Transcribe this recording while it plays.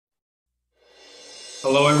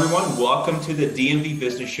Hello, everyone. Welcome to the DMV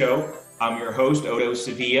Business Show. I'm your host, Otto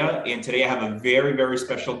Sevilla, and today I have a very, very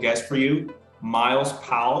special guest for you, Myles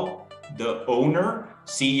Powell, the owner,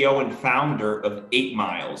 CEO, and founder of 8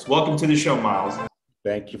 Miles. Welcome to the show, Myles.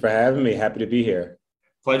 Thank you for having me. Happy to be here.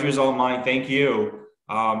 Pleasure is all mine. Thank you.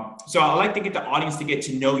 So I'd like to get the audience to get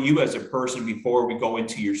to know you as a person before we go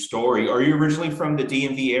into your story. Are you originally from the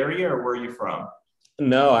DMV area, or where are you from?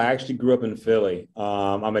 No, I actually grew up in Philly.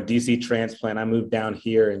 I'm a DC transplant. I moved down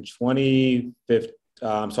here in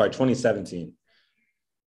 2017.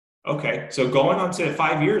 Okay, so going on to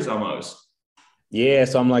 5 years almost. Yeah,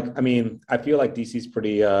 so I feel like DC's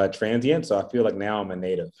pretty transient, so I feel like now I'm a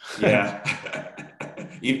native. Yeah,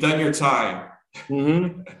 you've done your time.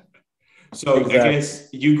 hmm So I Exactly. guess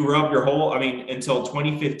you grew up until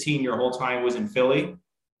 2015, your whole time was in Philly.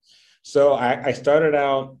 So I started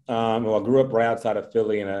out, I grew up right outside of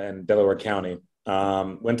Philly in Delaware County.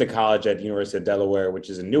 Went to college at University of Delaware, which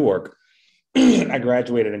is in Newark. I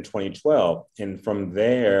graduated in 2012. And from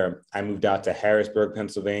there, I moved out to Harrisburg,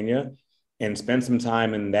 Pennsylvania, and spent some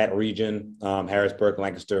time in that region, Harrisburg,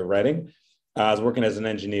 Lancaster, Reading. I was working as an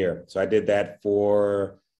engineer. So I did that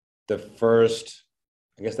for the first,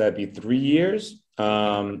 I guess that'd be 3 years. Like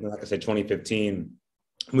I said, 2015,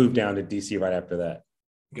 moved down to DC right after that.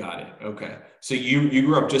 Got it. Okay. So you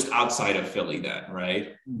grew up just outside of Philly then,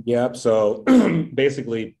 right? Yep. So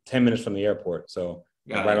basically 10 minutes from the airport. So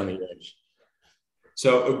like Got right it. on the edge.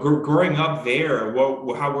 So growing up there,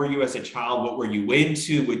 how were you as a child? What were you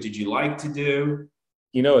into? What did you like to do?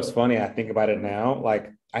 It's funny. I think about it now.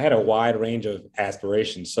 Like I had a wide range of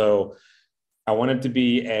aspirations. So I wanted to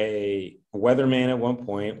be a weatherman at one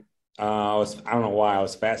point. I don't know why, I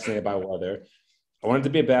was fascinated by weather. I wanted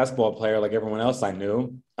to be a basketball player like everyone else I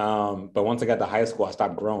knew. But once I got to high school, I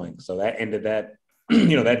stopped growing. So that ended that,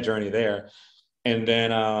 that journey there. And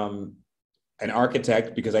then an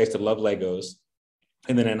architect because I used to love Legos.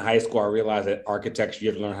 And then in high school, I realized that architecture,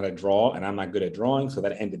 you have to learn how to draw, and I'm not good at drawing. So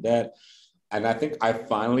that ended that. And I think I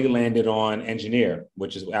finally landed on engineer,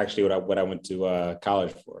 which is actually what I went to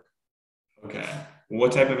college for. Okay.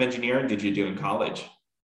 What type of engineering did you do in college?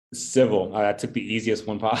 Civil. I took the easiest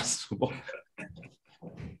one possible.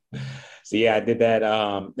 So yeah, I did that.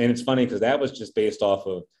 And it's funny because that was just based off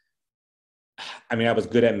of, I was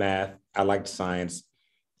good at math. I liked science.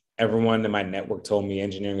 Everyone in my network told me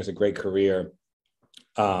engineering is a great career.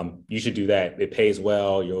 You should do that. It pays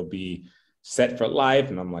well. You'll be set for life.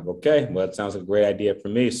 And I'm like, okay, well, that sounds like a great idea for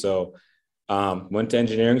me. So went to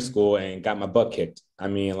engineering school and got my butt kicked.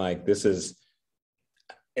 This is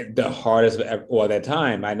the hardest, well, at that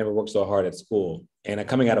time, I never worked so hard at school. And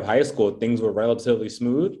coming out of high school, things were relatively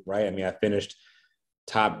smooth, right? I finished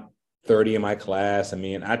top 30 in my class.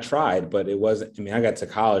 I tried, but it wasn't, I got to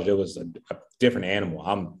college, it was a different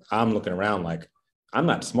animal. I'm looking around like, I'm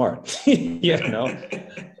not smart.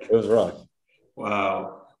 It was rough.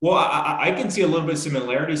 Wow. Well, I can see a little bit of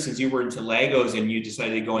similarity since you were into Legos and you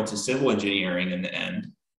decided to go into civil engineering in the end.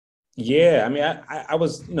 Yeah, I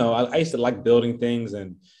was, I used to like building things,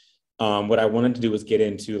 and what I wanted to do was get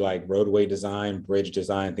into like roadway design, bridge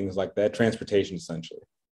design, things like that, transportation essentially.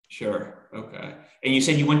 Sure. Okay. And you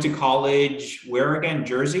said you went to college where again?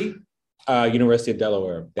 Jersey? University of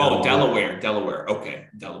Delaware down Oh, in Newark. Delaware. Okay.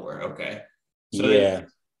 Delaware. Okay. So then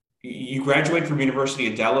Yeah, you graduate from University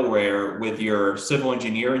of Delaware with your civil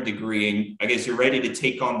engineering degree, and I guess you're ready to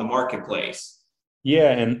take on the marketplace.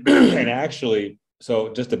 yeah, and and actually,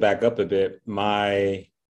 so just to back up a bit, my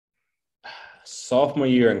sophomore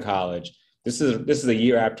year in college. This is a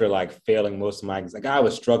year after like failing most of my like I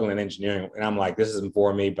was struggling in engineering, and I'm like, this isn't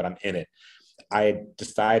for me, but I'm in it. I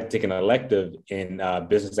decided to take an elective in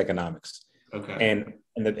business economics, Okay.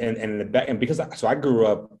 and because so I grew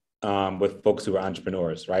up with folks who were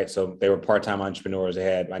entrepreneurs, right? So they were part-time entrepreneurs.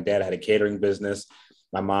 My dad had a catering business.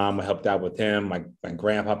 My mom helped out with him. My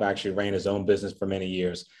grandpa actually ran his own business for many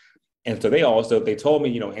years, and so they told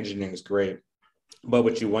me, engineering is great, but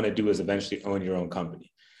what you want to do is eventually own your own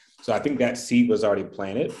company. So I think that seed was already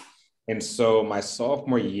planted. And so my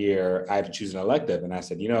sophomore year, I had to choose an elective. And I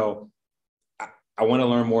said, I want to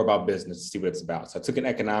learn more about business to see what it's about. So I took an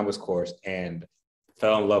economics course and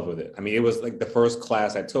fell in love with it. It was like the first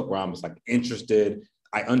class I took where I was like interested.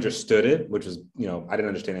 I understood it, which was, I didn't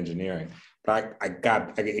understand engineering, but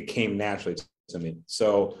it came naturally to me.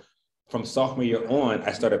 So from sophomore year on,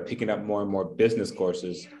 I started picking up more and more business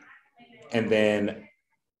courses. And then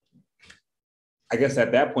I guess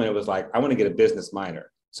at that point, it was like, I want to get a business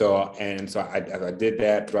minor. So I did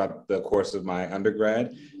that throughout the course of my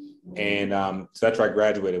undergrad. And so that's where I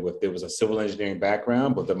graduated with. It was a civil engineering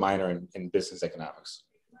background, but the minor in business economics.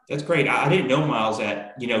 That's great. I didn't know, Miles,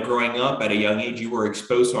 that, growing up at a young age, you were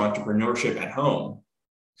exposed to entrepreneurship at home.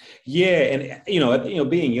 Yeah, and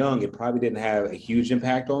being young, it probably didn't have a huge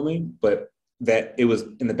impact on me, but that it was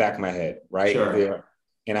in the back of my head, right? Sure. Yeah.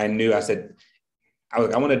 And I knew, I said, I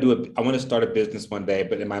want to do it. I want to start a business one day,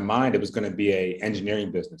 but in my mind, it was going to be a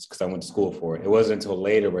engineering business because I went to school for it. It wasn't until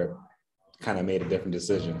later where I kind of made a different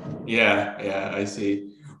decision. Yeah, yeah, I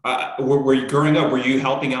see. Were you growing up, were you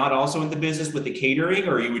helping out also in the business with the catering,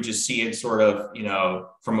 or you would just see it sort of,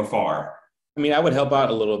 from afar? I mean, I would help out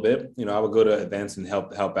a little bit. I would go to events and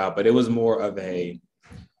help out, but it was more of a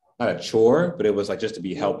not a chore, but it was like just to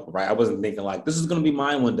be helpful, right? I wasn't thinking like this is going to be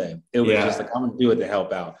mine one day. It was just Yeah, like I'm going to do it to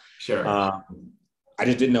help out. sure. Um, I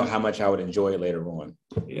just didn't know how much I would enjoy it later on.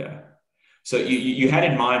 Yeah. So you had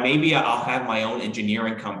in mind, maybe I'll have my own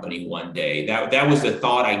engineering company one day. That was the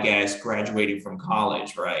thought, I guess, graduating from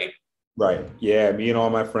college, right? Right. Yeah. Me and all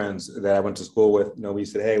my friends that I went to school with, we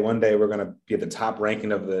said, hey, one day we're going to be at the top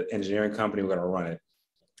ranking of the engineering company. We're going to run it.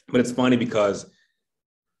 But it's funny because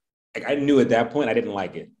like, I knew at that point I didn't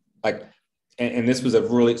like it. Like, and this was a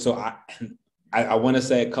really, so I want to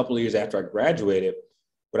say a couple of years after I graduated,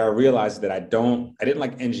 what I realized is that I didn't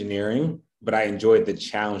like engineering, but I enjoyed the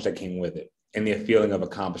challenge that came with it and the feeling of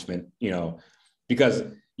accomplishment, because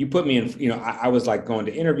you put me in, I was like going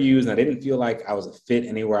to interviews and I didn't feel like I was a fit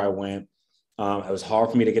anywhere I went. It was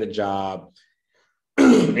hard for me to get a job.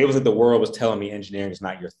 It was like the world was telling me engineering is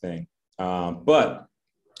not your thing. But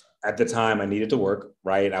at the time I needed to work,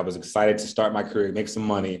 right? I was excited to start my career, make some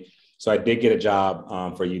money. So I did get a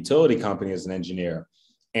job for a utility company as an engineer.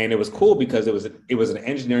 And it was cool because it was an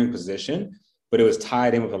engineering position, but it was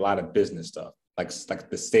tied in with a lot of business stuff, like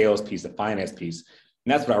the sales piece, the finance piece.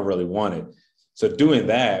 And that's what I really wanted. So doing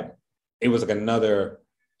that, it was like another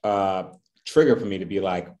trigger for me to be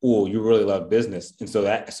like, oh, you really love business. And so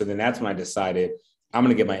then that's when I decided I'm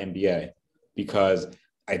going to get my MBA because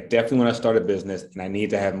I definitely want to start a business and I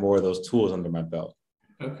need to have more of those tools under my belt.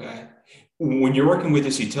 Okay. When you're working with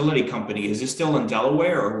this utility company, is this still in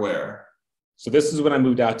Delaware or where? So this is when I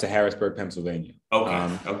moved out to Harrisburg, Pennsylvania.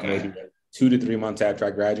 Okay. Okay. Maybe 2 to 3 months after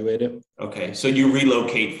I graduated. Okay. So you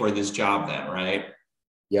relocate for this job then, right?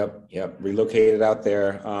 Yep. Relocated out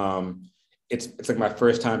there. It's like my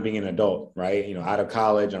first time being an adult, right? Out of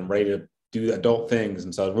college, I'm ready to do adult things.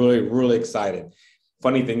 And so I was really, really excited.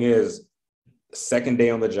 Funny thing is, second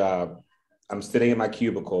day on the job, I'm sitting in my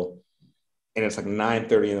cubicle and it's like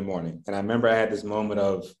 9:30 in the morning. And I remember I had this moment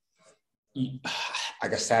of, I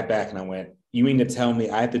sat back and I went, you mean to tell me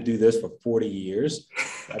I have to do this for 40 years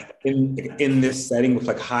like in this setting with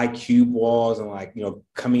like high cube walls and like,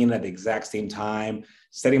 coming in at the exact same time,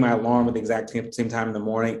 setting my alarm at the exact same time in the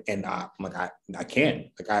morning. And I'm like, I can't,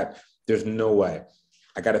 there's no way.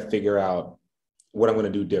 I got to figure out what I'm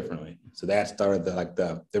going to do differently. So that started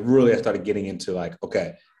I started getting into like,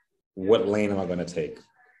 okay, what lane am I going to take?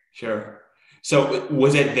 Sure. So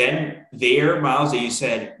was it then there, Myles, that you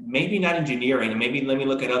said, maybe not engineering, and maybe let me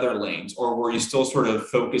look at other lanes, or were you still sort of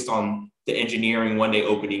focused on the engineering one day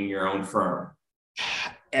opening your own firm?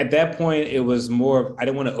 At that point, it was more, I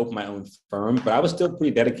didn't want to open my own firm, but I was still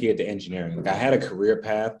pretty dedicated to engineering. Like I had a career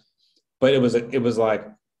path, but it was like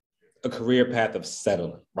a career path of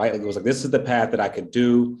settling, right? Like it was like, this is the path that I could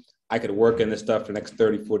do. I could work in this stuff for the next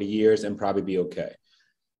 30, 40 years and probably be okay.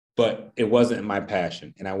 But it wasn't my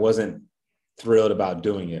passion and I wasn't thrilled about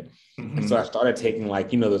doing it. Mm-hmm. And so I started taking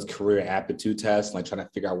like, those career aptitude tests, like trying to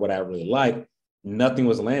figure out what I really like. Nothing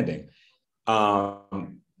was landing.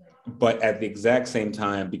 But at the exact same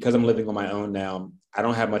time, because I'm living on my own now, I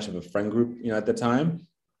don't have much of a friend group, at the time.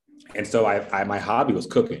 And so my hobby was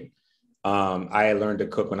cooking. I learned to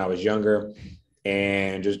cook when I was younger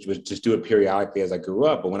and just do it periodically as I grew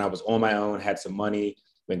up. But when I was on my own, had some money,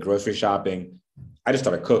 went grocery shopping, I just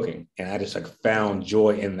started cooking and I just like found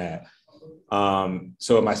joy in that.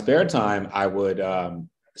 So in my spare time, I would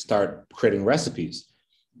start creating recipes.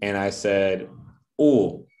 And I said,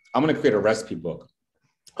 oh, I'm going to create a recipe book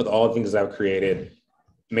with all the things that I've created,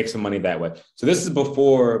 make some money that way. So this is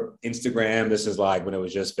before Instagram. This is like when it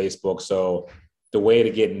was just Facebook. So the way to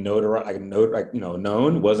get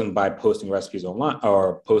known wasn't by posting recipes online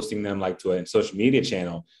or posting them like to a social media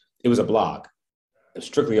channel. It was a blog. It was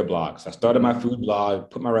strictly a blog. So I started my food blog,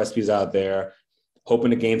 put my recipes out there,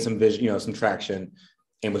 hoping to gain some vision, some traction,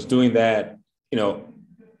 and was doing that,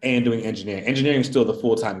 and doing engineering. Engineering is still the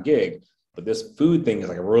full-time gig, but this food thing is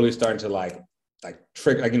like really starting to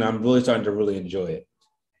I'm really starting to really enjoy it.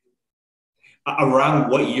 Around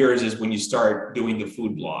what years is when you start doing the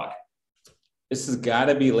food blog? This has got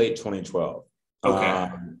to be late 2012. Okay.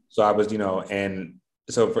 So I was, and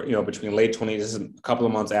so for, between late 20, this is a couple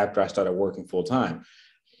of months after I started working full time.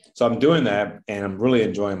 So I'm doing that and I'm really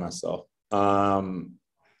enjoying myself. And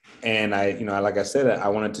like I said, I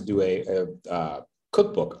wanted to do a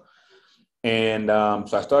cookbook. And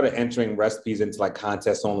so I started entering recipes into like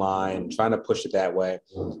contests online, trying to push it that way.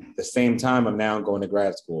 At the same time, I'm now going to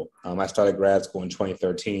grad school. I started grad school in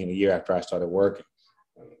 2013, a year after I started working.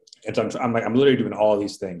 And so I'm literally doing all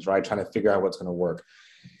these things, right? Trying to figure out what's going to work.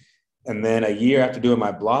 And then a year after doing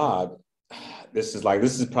my blog, this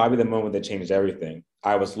is probably the moment that changed everything.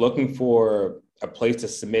 I was looking for a place to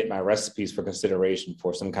submit my recipes for consideration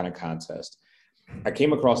for some kind of contest. I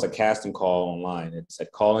came across a casting call online. It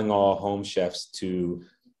said calling all home chefs to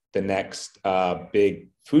the next big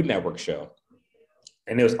Food Network show.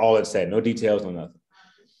 And it was all it said, no details, no nothing.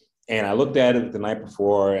 And I looked at it the night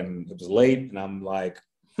before and it was late and I'm like,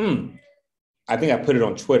 I think I put it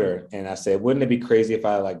on Twitter and I said, wouldn't it be crazy if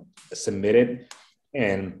I like submitted?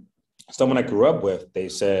 And someone I grew up with, they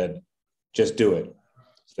said, just do it.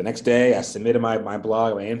 So the next day I submitted my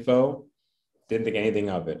blog, my info, didn't think anything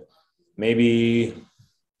of it. Maybe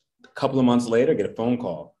a couple of months later, get a phone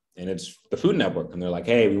call and it's the Food Network. And they're like,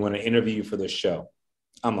 hey, we want to interview you for this show.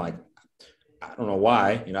 I'm like, I don't know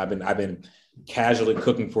why. I've been casually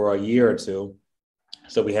cooking for a year or two.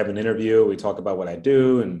 So we have an interview, we talk about what I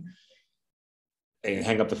do and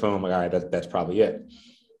hang up the phone. I'm like, all right, that's probably it.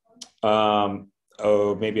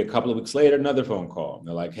 Maybe a couple of weeks later, another phone call. And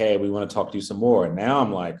they're like, hey, we want to talk to you some more. And now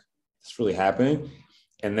I'm like, it's really happening.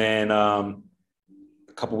 And then a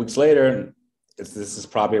couple of weeks later, this is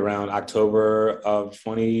probably around October of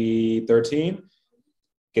 2013,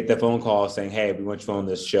 get the phone call saying, hey, we want you on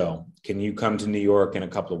this show. Can you come to New York in a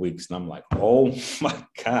couple of weeks? And I'm like, oh my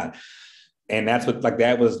God. And that's what, like,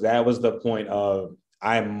 that was the point of,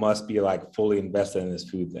 I must be like fully invested in this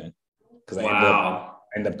food thing. Because I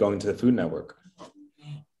end up going to the Food Network.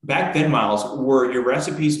 Back then, Myles, were your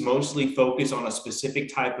recipes mostly focused on a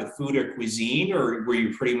specific type of food or cuisine, or were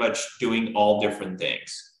you pretty much doing all different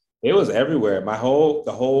things? It was everywhere. The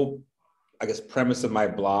whole, I guess, premise of my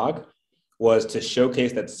blog was to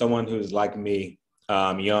showcase that someone who's like me,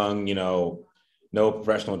 young, no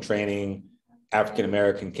professional training,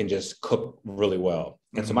 African-American, can just cook really well.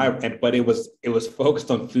 And so but it was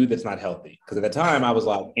focused on food that's not healthy. Because at the time I was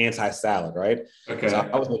like anti-salad, right? Okay. So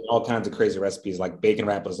I was making all kinds of crazy recipes like bacon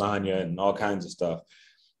wrapped lasagna and all kinds of stuff.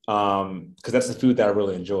 Because that's the food that I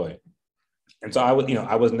really enjoy. And so I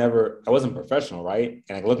wasn't professional, right?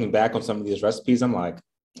 And like looking back on some of these recipes, I'm like,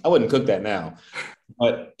 I wouldn't cook that now.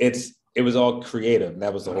 But it was all creative. And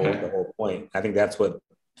that was the whole point. I think that's what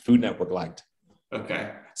Food Network liked.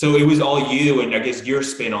 Okay. So it was all you and I guess your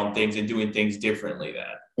spin on things and doing things differently then.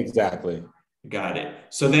 Exactly. Got it.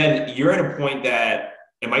 So then you're at a point that,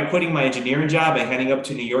 am I quitting my engineering job and heading up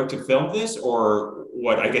to New York to film this, or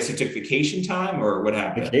what? I guess you took vacation time, or what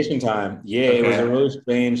happened? Vacation time. Yeah, okay. It was a really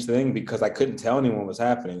strange thing because I couldn't tell anyone what was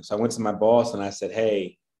happening. So I went to my boss and I said,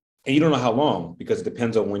 hey, and you don't know how long because it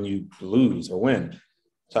depends on when you lose or win.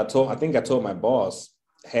 So I think I told my boss,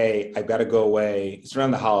 hey, I've got to go away. It's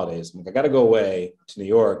around the holidays. I got to go away to New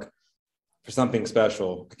York for something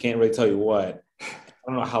special. I can't really tell you what. I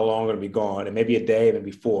don't know how long I'm going to be gone, and maybe a day,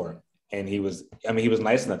 maybe 4. And he was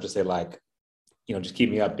nice enough to say, like, just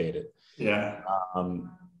keep me updated. Yeah.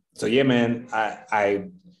 So yeah, man, I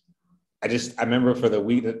remember for the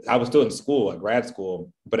week that I was still in school, at grad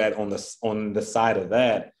school, but on the side of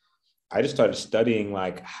that, I just started studying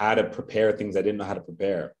like how to prepare things I didn't know how to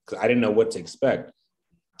prepare because I didn't know what to expect.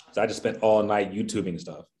 So I just spent all night YouTubing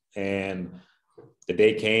stuff. And the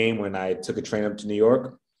day came when I took a train up to New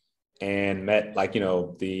York and met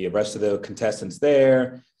the rest of the contestants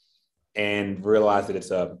there and realized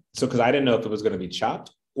that because I didn't know if it was going to be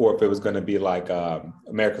Chopped or if it was going to be like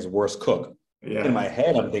America's Worst Cook. Yeah. In my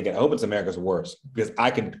head, I'm thinking, I hope it's America's Worst because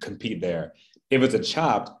I can compete there. If it's a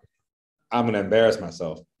Chopped, I'm going to embarrass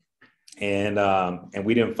myself. And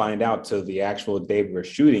we didn't find out till the actual day we were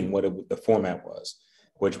shooting what the format was,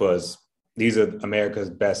 which was, these are America's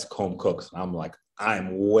best home cooks. I'm like,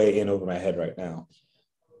 I'm way in over my head right now.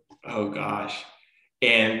 Oh, gosh.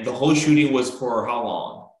 And the whole shooting was for how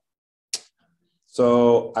long?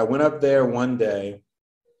 So I went up there one day.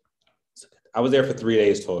 I was there for 3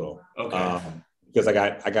 days total. Okay. Because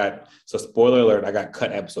so spoiler alert, I got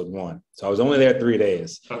cut episode 1. So I was only there 3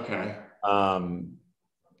 days. Okay.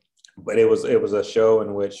 But it was a show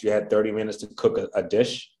in which you had 30 minutes to cook a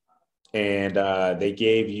dish. And they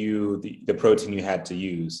gave you the protein you had to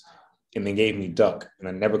use. And they gave me duck. And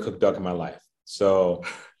I never cooked duck in my life. So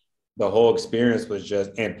the whole experience was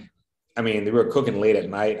they were cooking late at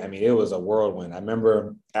night. I mean, it was a whirlwind. I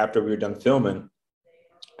remember after we were done filming,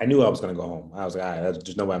 I knew I was going to go home. I was like, all right,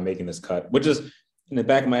 there's no way I'm making this cut, which is in the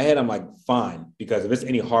back of my head, I'm like, fine, because if it's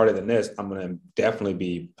any harder than this, I'm going to definitely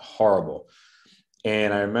be horrible.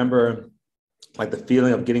 And I remember like the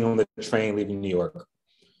feeling of getting on the train, leaving New York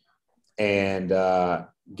and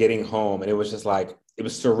getting home. And it was just like, it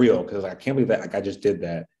was surreal because I can't believe that like I just did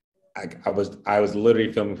that. I was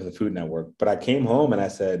literally filming for the Food Network, but I came home and I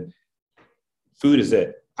said, food is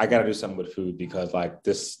it. I got to do something with food because like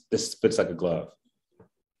this fits like a glove.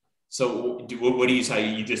 So what do you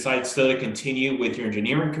decide? You decide still to continue with your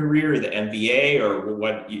engineering career or the MBA, or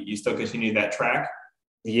what, you still continue that track?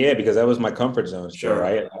 Yeah, because that was my comfort zone still, Sure.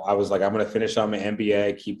 right? I was like, I'm going to finish on my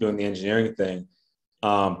MBA, keep doing the engineering thing.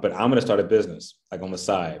 But I'm going to start a business like on the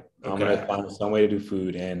side. I'm going to Okay. find some way to do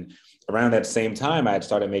food. And around that same time, I had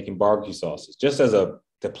started making barbecue sauces just as to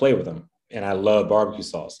play with them. And I love barbecue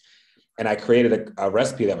sauce. And I created a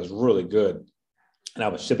recipe that was really good. And I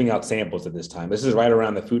was shipping out samples at this time. This is right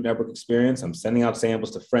around the Food Network experience. I'm sending out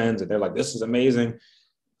samples to friends and they're like, this is amazing.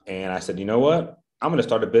 And I said, you know what? I'm going to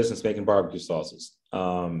start a business making barbecue sauces.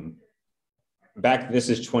 This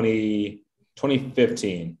is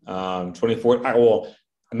 2015, 2014. I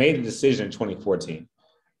made a decision in 2014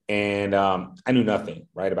 and I knew nothing,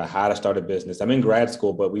 right, about how to start a business. I'm in grad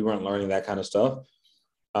school, but we weren't learning that kind of stuff.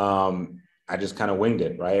 I just kind of winged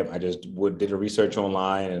it, right? I just did a research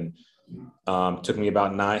online and took me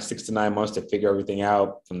about 6 to 9 months to figure everything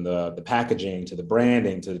out, from the packaging to the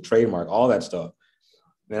branding to the trademark, all that stuff.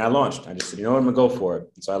 And then I launched. I just said, you know what, I'm gonna go for it.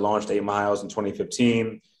 And so I launched 8 Miles in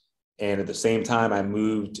 2015. And at the same time, I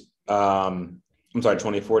moved,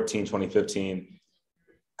 2014, 2015.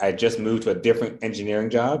 I had just moved to a different engineering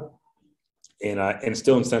job and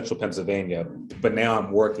still in central Pennsylvania. But now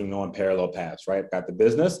I'm working on parallel paths, right? Got the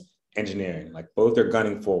business, engineering, like both are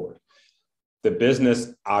gunning forward. The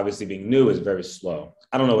business, obviously being new, is very slow.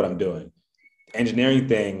 I don't know what I'm doing. The engineering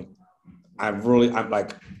thing, I'm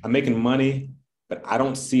making money, but I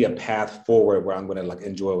don't see a path forward where I'm going to like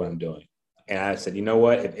enjoy what I'm doing. And I said, you know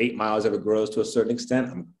what? If 8 Miles ever grows to a certain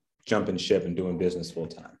extent, I'm jumping ship and doing business full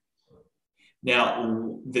time.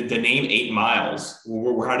 Now, the name 8 Miles,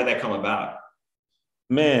 how did that come about?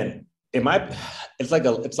 Man, it's like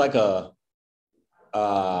a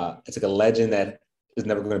legend that is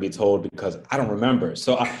never going to be told because I don't remember.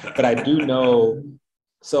 But I do know.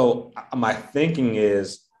 So my thinking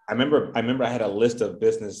is, I remember I had a list of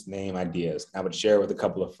business name ideas. I would share it with a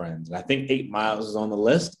couple of friends. And I think 8 Miles is on the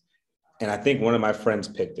list. And I think one of my friends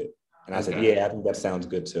picked it. And I said, yeah, I think that sounds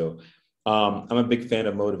good too. I'm a big fan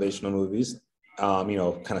of motivational movies,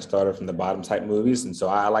 kind of started from the bottom type movies. And so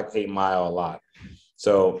I like 8 Mile a lot.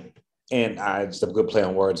 So, and I just have a good play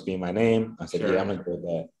on words being my name. I said, Sure. yeah, I'm going to go with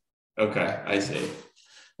that. Okay, I see.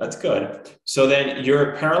 That's good. So then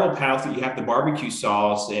your parallel path, you have the barbecue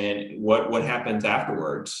sauce, and what happens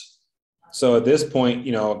afterwards? So at this point,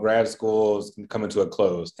 grad school is coming to a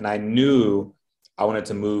close. And I knew I wanted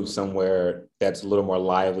to move somewhere that's a little more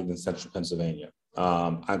lively than central Pennsylvania.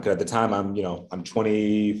 At the time I'm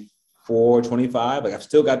 24, 25. Like I've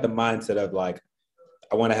still got the mindset of like,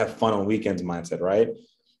 I want to have fun on weekends mindset, right?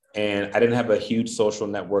 And I didn't have a huge social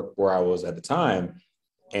network where I was at the time.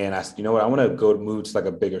 And I said, you know what, I want to move to like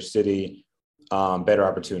a bigger city, better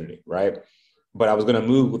opportunity, right? But I was going to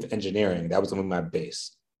move with engineering. That was going to be my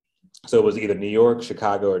base. So it was either New York,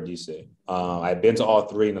 Chicago, or DC. I'd been to all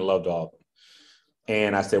three and I loved all of them.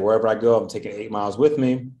 And I said, wherever I go, I'm taking 8 Miles with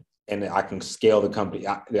me and I can scale the company.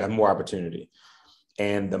 I have more opportunity.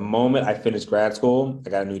 And the moment I finished grad school, I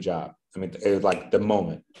got a new job. I mean, it was like the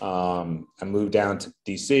moment. I moved down to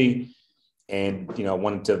DC and,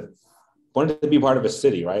 wanted to be part of a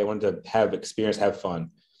city, right? I wanted to have experience, have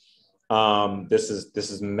fun. This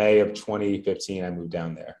is May of 2015. I moved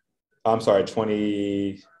down there. I'm sorry,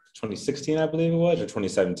 2016, I believe it was, or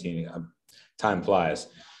 2017. Time flies.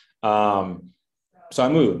 So I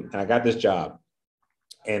moved and I got this job.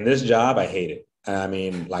 And this job I hated. I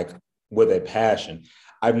mean, like with a passion.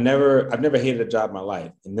 I've never hated a job in my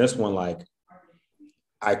life. And this one, like,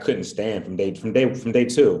 I couldn't stand from day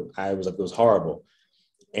two. I was like, it was horrible.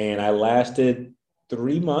 And I lasted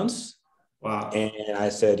 3 months. Wow. And I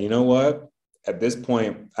said, you know what? At this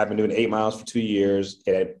point, I've been doing 8 Miles for 2 years.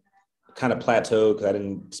 It had kind of plateaued because I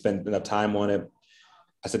didn't spend enough time on it.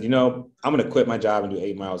 I said, I'm going to quit my job and do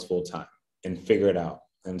 8 Miles full time and figure it out.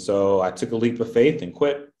 And so I took a leap of faith and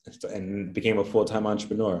quit and became a full-time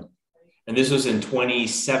entrepreneur. And this was in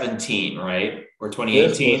 2017, right? Or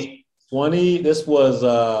 2018? This was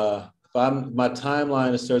my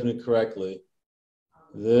timeline serves me correctly.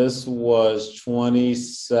 This was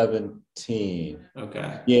 2017.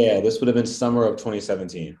 Okay. Yeah, this would have been summer of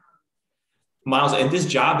 2017. Myles, and this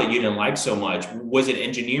job that you didn't like so much, was it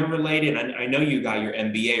engineering related? I know you got your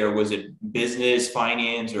MBA, or was it business,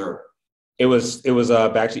 finance, or?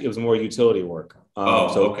 Actually, it was more utility work.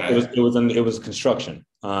 Oh, So okay. it was construction.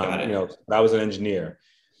 Got it. I was an engineer,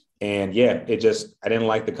 and yeah, I didn't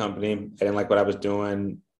like the company. I didn't like what I was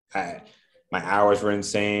doing. My hours were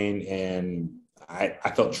insane, and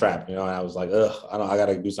I felt trapped, and I was like, ugh, I got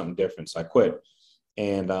to do something different. So I quit,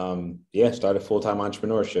 and started full-time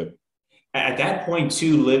entrepreneurship. At that point,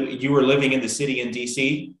 too, you were living in the city in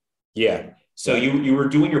DC. Yeah. So Yeah. you were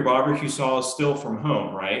doing your barbecue sauce still from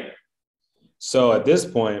home, right? So at this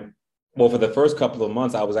point, well, for the first couple of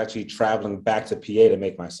months, I was actually traveling back to PA to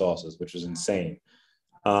make my sauces, which was insane.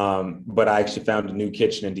 But I actually found a new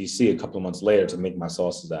kitchen in DC a couple of months later to make my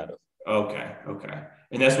sauces out of. Okay, okay.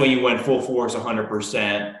 And that's when you went full force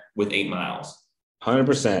 100% with 8 Miles.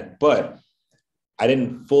 100%. But I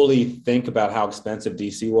didn't fully think about how expensive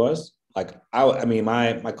DC was. Like, I mean,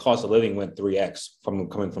 my cost of living went 3x from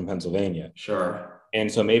coming from Pennsylvania. Sure.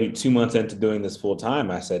 And so maybe 2 months into doing this full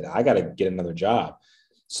time, I said, I got to get another job.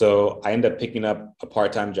 So I ended up picking up a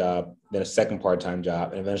part-time job, then a second part-time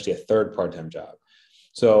job, and eventually a third part-time job.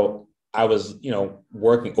 So I was,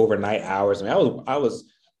 working overnight hours. I mean, I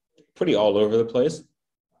was pretty all over the place.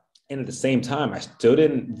 And at the same time, I still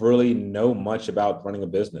didn't really know much about running a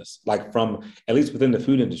business, like from at least within the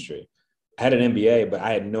food industry. I had an MBA, but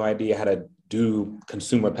I had no idea how to do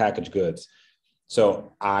consumer packaged goods.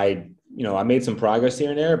 So I made some progress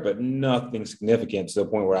here and there, but nothing significant to the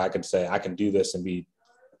point where I could say I can do this and be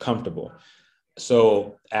comfortable.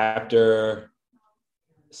 So after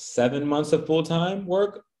 7 months of full-time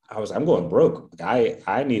work, I'm going broke. Like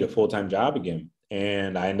I need a full-time job again.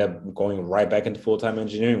 And I ended up going right back into full-time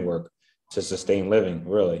engineering work to sustain living,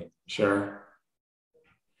 really. Sure.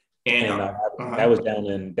 And And that was down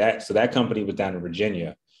in that. So that company was down in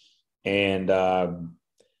Virginia. And the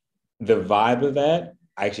vibe of that,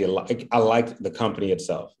 I liked the company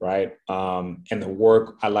itself, right? And the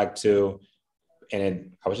work I liked too.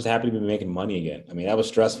 And I was just happy to be making money again. I mean, that was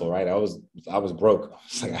stressful, right? I was broke. I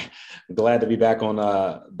was like, I'm glad to be back on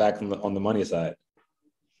the money side.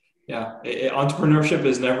 yeah, entrepreneurship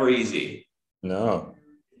is never easy. No.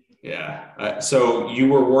 Yeah. So you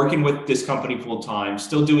were working with this company full time,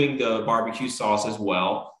 still doing the barbecue sauce as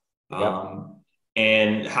well. Yep.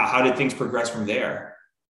 And how did things progress from there?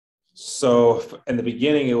 So in the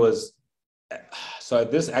beginning, it's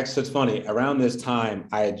funny. Around this time,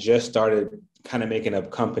 I had just started kind of making a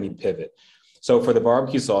company pivot. So for the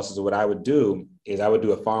barbecue sauces, what I would do is I would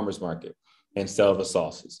do a farmer's market and sell the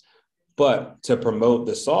sauces. But to promote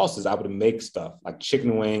the sauces, I would make stuff like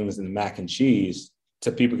chicken wings and mac and cheese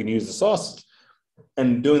so people can use the sauces.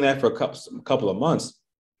 And doing that for a couple of months,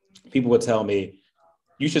 people would tell me,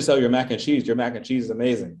 you should sell your mac and cheese. Your mac and cheese is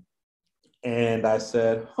amazing. And I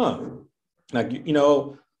said, like,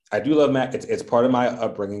 I do love mac. It's part of my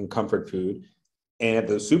upbringing, comfort food. And at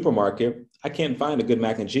the supermarket, I can't find a good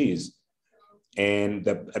mac and cheese. And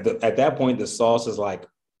at that point, the sauce is like,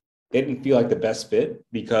 they didn't feel like the best fit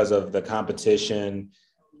because of the competition,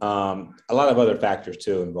 a lot of other factors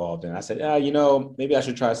too involved. And I said, maybe I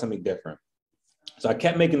should try something different. So I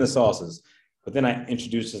kept making the sauces, but then I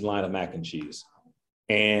introduced this line of mac and cheese.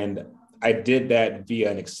 And I did that via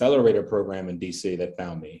an accelerator program in DC that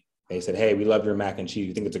found me. They said, hey, we love your mac and cheese.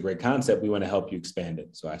 You think it's a great concept. We want to help you expand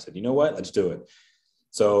it. So I said, you know what? Let's do it.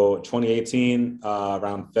 So 2018,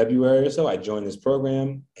 around February or so, I joined this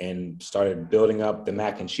program and started building up the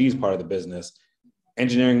mac and cheese part of the business.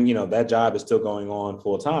 Engineering, that job is still going on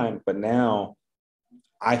full time, but now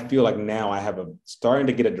I feel like now I have starting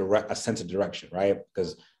to get a sense of direction, right?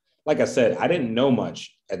 Because like I said, I didn't know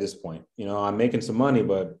much at this point. I'm making some money,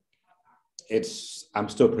 but I'm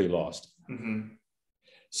still pretty lost. Mm-hmm.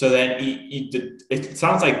 So then it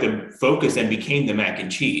sounds like the focus then became the mac and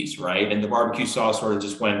cheese, right? And the barbecue sauce sort of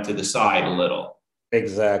just went to the side a little.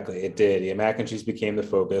 Exactly, it did. Yeah, mac and cheese became the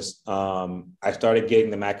focus. I started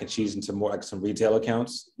getting the mac and cheese into more like some retail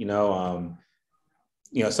accounts. Some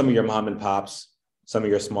of your mom and pops, some of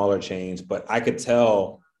your smaller chains, but I could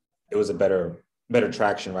tell it was a better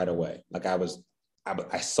traction right away. Like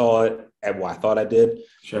I saw it at what I thought I did.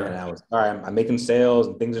 Sure. And I was, all right, I'm making sales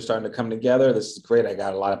and things are starting to come together. This is great. I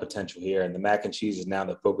got a lot of potential here. And the mac and cheese is now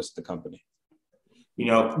the focus of the company.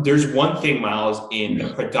 There's one thing, Myles, in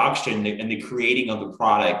the production and the creating of the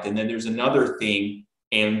product. And then there's another thing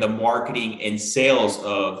in the marketing and sales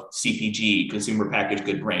of CPG, consumer packaged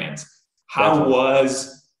good brands. How Definitely.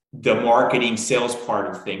 was the marketing sales part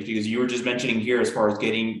of things? Because you were just mentioning here as far as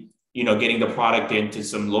getting the product into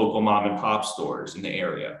some local mom and pop stores in the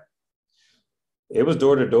area. It was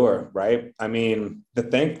door to door, right? I mean,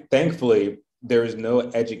 thankfully, there is no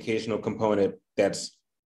educational component that's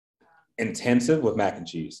intensive with mac and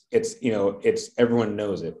cheese. It's, it's everyone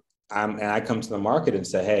knows it. And I come to the market and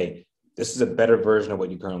say, hey, this is a better version of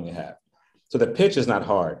what you currently have. So the pitch is not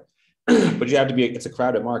hard, but you have to it's a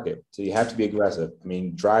crowded market. So you have to be aggressive. I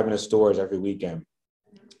mean, driving to stores every weekend,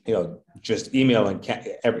 just emailing,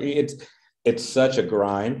 it's such a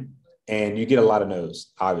grind, and you get a lot of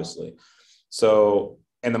no's, obviously. So,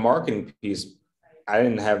 and the marketing piece, I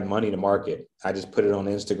didn't have money to market. I just put it on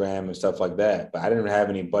Instagram and stuff like that, but I didn't have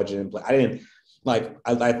any budget in place. I didn't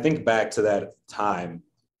I think back to that time,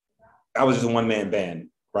 I was just a one-man band,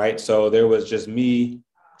 right? So there was just me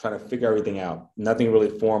trying to figure everything out. Nothing really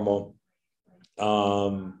formal.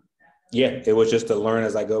 It was just a learn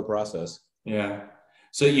as I go process. Yeah.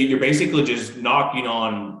 So you're basically just knocking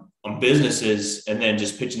on businesses and then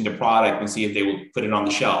just pitching the product and see if they will put it on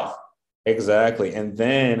the shelf. Exactly. And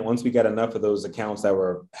then once we got enough of those accounts that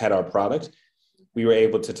had our product, we were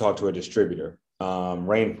able to talk to a distributor,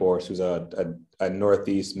 Rainforest, who's a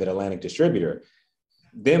Northeast Mid-Atlantic distributor.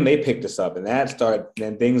 Then they picked us up, and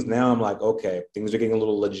now I'm like, okay, things are getting a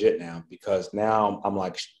little legit now, because now I'm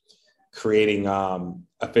like creating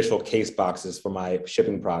official case boxes for my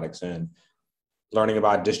shipping products and learning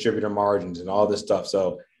about distributor margins and all this stuff.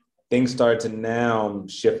 So things started to now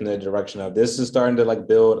shift in the direction of, this is starting to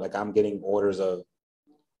build, I'm getting orders of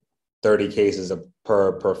 30 cases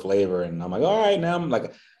per flavor. And I'm like, all right, now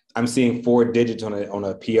I'm seeing 4 digits on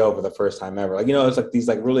a PO for the first time ever. It's these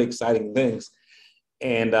really exciting things.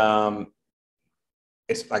 And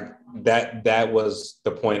it's that was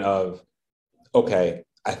the point of, okay,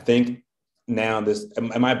 I think now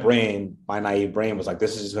my naive brain was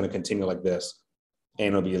this is just going to continue like this. And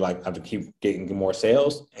it'll be I have to keep getting more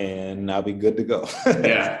sales, and I'll be good to go.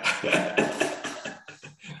 Yeah.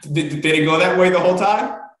 Did it go that way the whole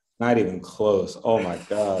time? Not even close. Oh my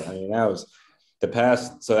God. I mean, that was so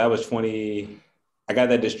that was I got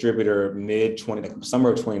that distributor summer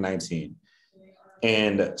of 2019.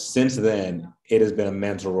 And since then, it has been a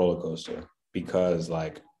mental roller coaster, because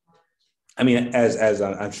as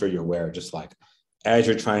I'm sure you're aware, just as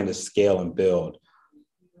you're trying to scale and build,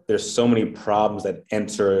 there's so many problems that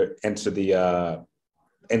enter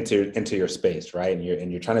your space, right?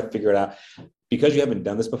 And you're trying to figure it out, because you haven't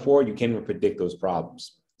done this before. You can't even predict those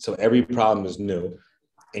problems. So every problem is new,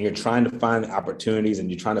 and you're trying to find the opportunities,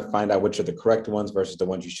 and you're trying to find out which are the correct ones versus the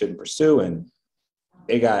ones you shouldn't pursue. And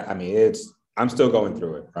I'm still going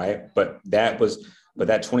through it, right? But that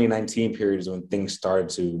 2019 period is when things started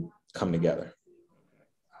to come together.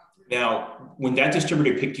 Now, when that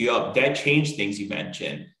distributor picked you up, that changed things you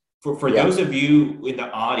mentioned. For those of you in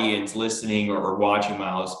the audience listening or watching,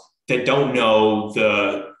 Myles, that don't know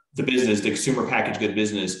the business, the consumer packaged good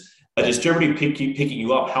business, a distributor picking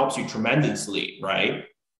you up helps you tremendously, right?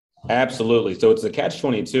 Absolutely. So it's a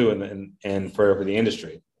catch-22 and for the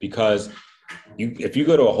industry, because if you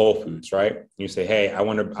go to a Whole Foods, right, you say, hey, I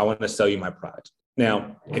want to sell you my product.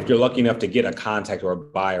 Now, if you're lucky enough to get a contact or a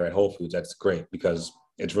buyer at Whole Foods, that's great, because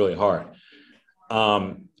it's really hard.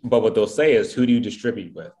 But what they'll say is, who do you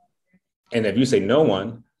distribute with? And if you say no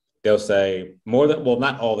one, they'll say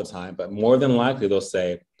not all the time, but more than likely they'll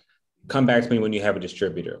say, come back to me when you have a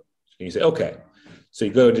distributor. And you say, okay. So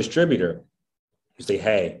you go to a distributor, you say,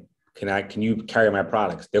 hey, can you carry my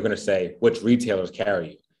products? They're going to say, which retailers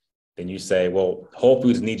carry you? Then you say, well, Whole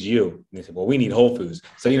Foods needs you. And they say, well, we need Whole Foods.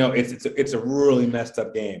 So, it's a really messed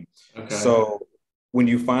up game. Okay. So when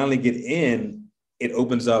you finally get in, it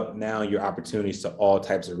opens up now your opportunities to all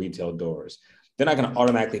types of retail doors. They're not going to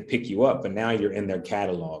automatically pick you up, but now you're in their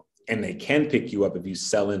catalog, and they can pick you up if you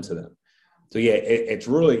sell into them. So yeah, it's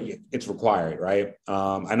required, right?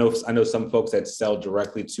 I know some folks that sell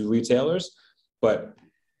directly to retailers, but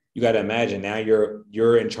you got to imagine now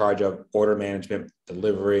you're in charge of order management,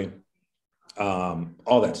 delivery,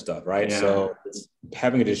 all that stuff, right? Yeah. So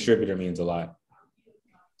having a distributor means a lot.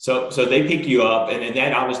 So they pick you up, and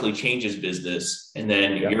that obviously changes business. And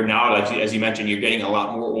then you're now, as you mentioned, you're getting a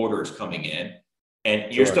lot more orders coming in,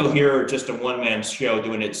 and you're still here just a one-man show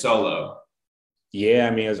doing it solo. Yeah,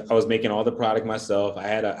 I mean, I was making all the product myself. I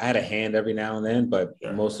had a hand every now and then, but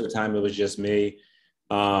most of the time it was just me.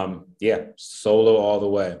 Solo all the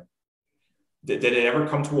way. Did it ever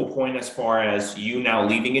come to a point as far as you now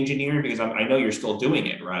leaving engineering? Because I know you're still doing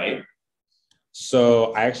it, right?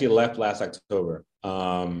 So I actually left last October.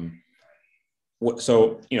 Between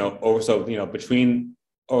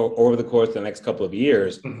over the course of the next couple of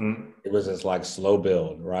years, it was this slow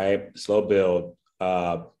build, right? Slow build,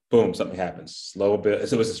 boom, something happens. Slow build.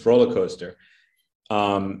 So it was this roller coaster.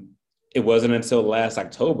 It wasn't until last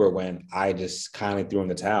October when I just kindly threw in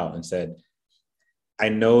the towel and said, I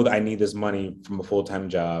know that I need this money from a full-time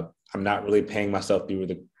job. I'm not really paying myself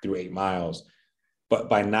through 8 Miles, but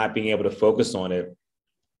by not being able to focus on it,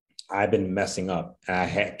 I've been messing up,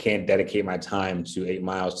 and can't dedicate my time to 8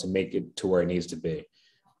 Miles to make it to where it needs to be.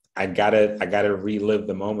 I gotta relive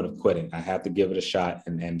the moment of quitting. I have to give it a shot,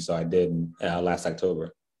 and so I did last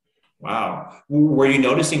October. Wow. Were you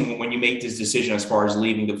noticing when you make this decision as far as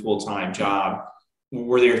leaving the full-time job,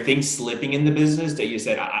 were there things slipping in the business that you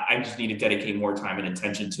said, I just need to dedicate more time and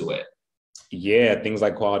attention to it? Yeah, things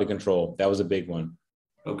like quality control. That was a big one.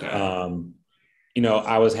 Okay.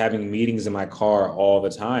 I was having meetings in my car all the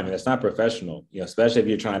time, and it's not professional, especially if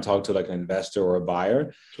you're trying to talk to like an investor or a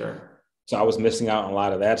buyer. Sure. So I was missing out on a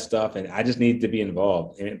lot of that stuff, and I just needed to be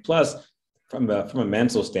involved. And plus, from a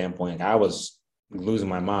mental standpoint, I was losing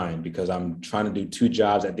my mind because I'm trying to do 2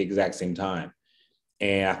 jobs at the exact same time.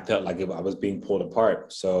 And I felt like I was being pulled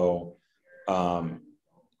apart. So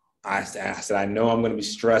I said, I know I'm going to be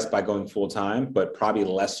stressed by going full time, but probably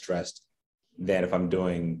less stressed than if I'm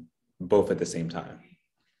doing both at the same time.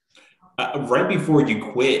 Right before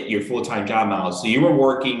you quit your full-time job, Myles, so you were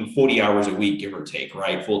working 40 hours a week, give or take,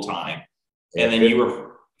 right? Full time. Yeah, And then 50. you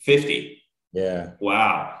were 50. Yeah.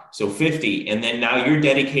 Wow. So 50. And then now you're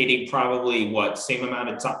dedicating probably what, same amount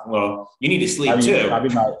of time? Well, you need to sleep too.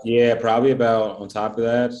 Probably about on top of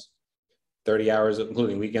that, 30 hours,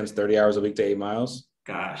 including weekends, 30 hours a week to 8 Miles.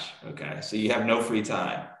 Gosh. Okay. So you have no free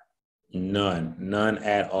time. None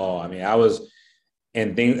at all. I mean,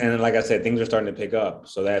 and like I said, things are starting to pick up.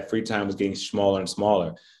 So that free time was getting smaller and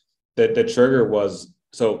smaller. The trigger was,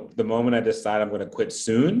 so the moment I decided I'm going to quit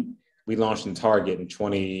soon, we launched in Target in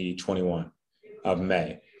 2021 of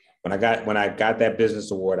May. When I got that business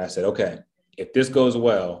award, I said, okay, if this goes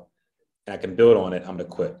well and I can build on it, I'm going to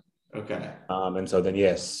quit. Okay. And so then,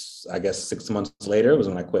 yes, I guess 6 months later was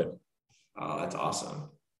when I quit. Oh, that's awesome.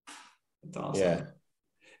 That's awesome. Yeah.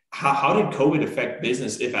 How did COVID affect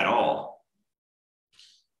business, if at all?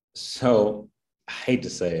 So I hate to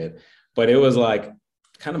say it, but it was like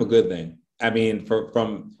kind of a good thing. I mean,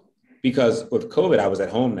 because with COVID, I was at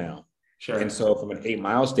home now. Sure. And so from an 8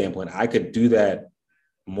 Mile standpoint, I could do that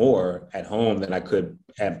more at home than I could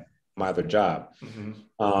at my other job.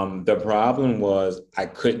 Mm-hmm. The problem was I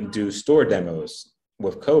couldn't do store demos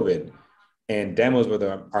with COVID, and demos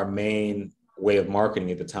were our main way of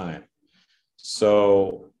marketing at the time.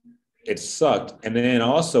 So it sucked. And then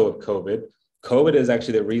also with COVID is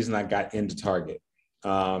actually the reason I got into Target.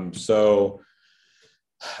 So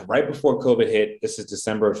right before COVID hit, this is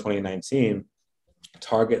December of 2019,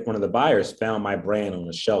 Target, one of the buyers, found my brand on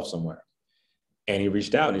a shelf somewhere. And he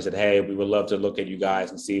reached out and he said, hey, we would love to look at you guys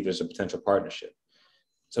and see if there's a potential partnership.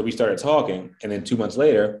 So we started talking, and then 2 months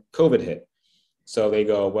later, COVID hit. So they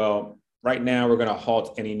go, well, right now we're going to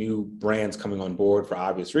halt any new brands coming on board for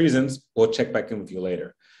obvious reasons. We'll check back in with you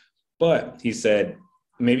later. But he said,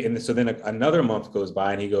 maybe, and so then another month goes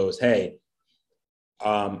by and he goes, hey,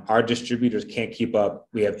 our distributors can't keep up.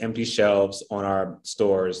 We have empty shelves on our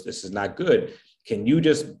stores. This is not good. Can you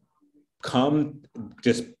just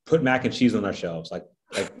put mac and cheese on our shelves? Like,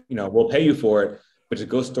 we'll pay you for it, but just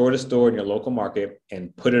go store to store in your local market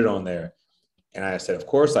and put it on there. And I said, of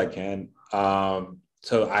course I can.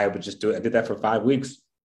 So I would just do it. I did that for 5 weeks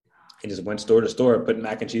and just went store to store, putting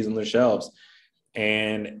mac and cheese on their shelves.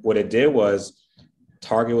 And what it did was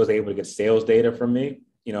Target was able to get sales data from me,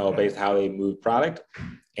 based on how they move product.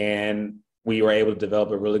 And we were able to develop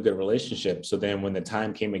a really good relationship. So then when the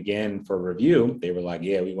time came again for review, they were like,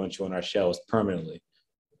 yeah, we want you on our shelves permanently.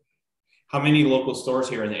 How many local stores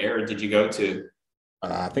here in the area did you go to?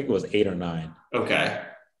 I think it was 8 or 9. Okay.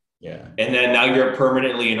 Yeah. And then now you're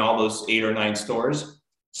permanently in all those 8 or 9 stores?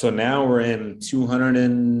 So now we're in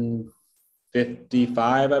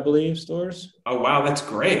 255, I believe, stores. Oh, wow. That's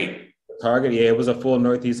great. Target. Yeah, it was a full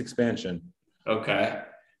Northeast expansion. Okay.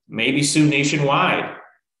 Maybe soon nationwide.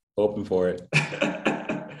 Open for it.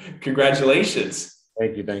 Congratulations.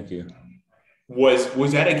 Thank you.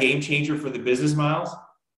 Was that a game changer for the business, Myles?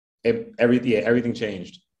 Everything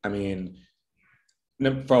changed. I mean,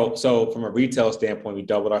 so from a retail standpoint, we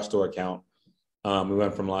doubled our store count. We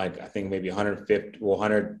went from I think maybe 150,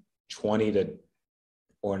 120 to,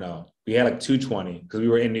 or no, we had 220 because we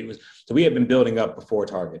were so we had been building up before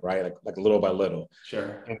Target, right? Like little by little.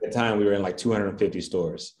 Sure. At the time we were in 250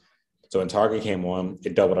 stores. So when Target came on,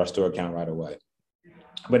 it doubled our store count right away.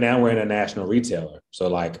 But now we're in a national retailer. So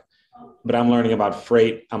but I'm learning about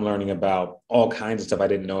freight. I'm learning about all kinds of stuff I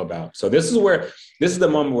didn't know about. So this is the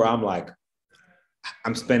moment where I'm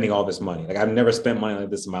I'm spending all this money. I've never spent money like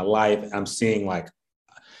this in my life. I'm seeing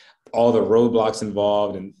all the roadblocks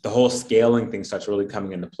involved, and the whole scaling thing starts really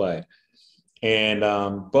coming into play. And,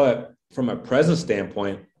 but from a presence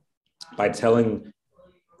standpoint, by telling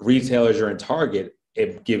retailers you're in Target,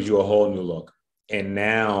 it gives you a whole new look. And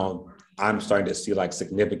now I'm starting to see like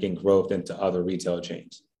significant growth into other retail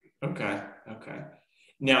chains. Okay.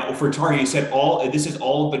 Now for Target, you said this is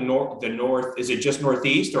all the north. Is it just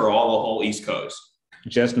Northeast or all the whole East Coast?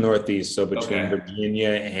 Just Northeast. So between Virginia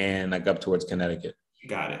and like up towards Connecticut.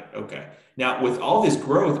 Got it. Okay. Now with all this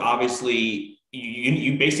growth, obviously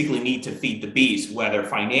you basically need to feed the beast, whether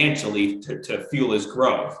financially to fuel his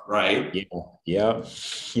growth, right? Yeah.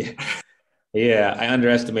 I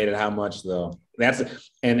underestimated how much though.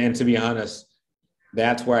 And to be honest,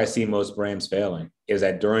 that's where I see most brands failing, is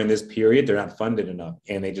that during this period, they're not funded enough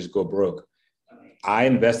and they just go broke. I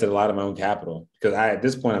invested a lot of my own capital because at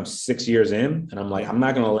this point I'm 6 years in and I'm like, I'm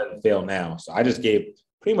not going to let it fail now. So I just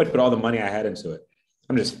pretty much put all the money I had into it.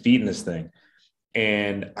 I'm just feeding this thing.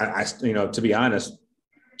 And I to be honest,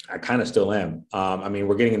 I kind of still am. I mean,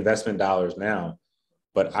 we're getting investment dollars now,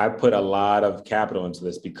 but I put a lot of capital into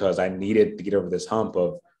this because I needed to get over this hump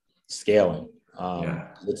of scaling.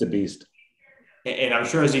 It's a beast. And I'm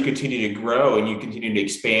sure as you continue to grow and you continue to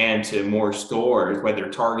expand to more stores, whether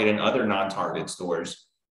Target and other non-Target stores,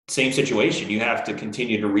 same situation. You have to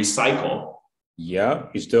continue to recycle. Yeah,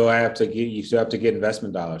 you still have to get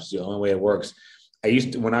investment dollars. It's the only way it works.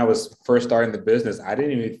 When I was first starting the business, I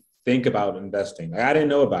didn't even think about investing. Like, I didn't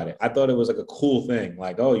know about it. I thought it was like a cool thing.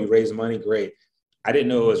 Like, oh, you raise money, great. I didn't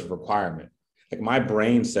know it was a requirement. Like my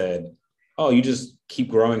brain said, oh, you just keep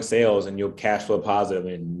growing sales and you'll cash flow positive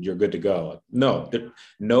and you're good to go. No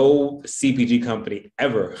CPG company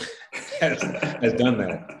ever has done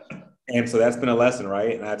that. And so that's been a lesson,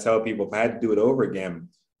 right? And I tell people, if I had to do it over again,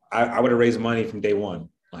 I would have raised money from day one.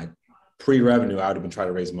 Like pre-revenue, I would have been trying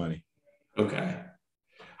to raise money. Okay.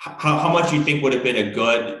 How much do you think would have been a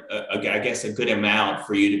good amount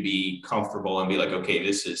for you to be comfortable and be like, okay,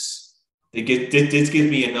 this gives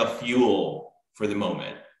me enough fuel for the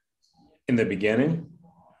moment? In the beginning,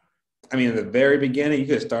 I mean, in the very beginning, you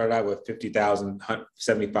could have started out with 50,000,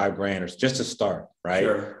 75 grand, or just to start, right?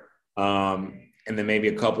 Sure. And then maybe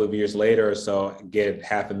a couple of years later or so, get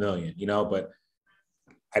 $500,000, but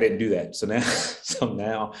I didn't do that. So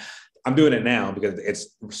now I'm doing it now because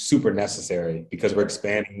it's super necessary because we're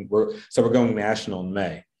expanding. We're going national in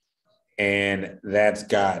May, and that's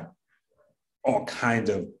got all kinds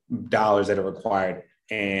of dollars that are required.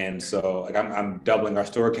 And so like I'm doubling our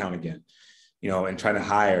store count again, and trying to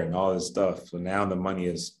hire and all this stuff. So now the money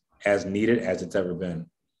is as needed as it's ever been.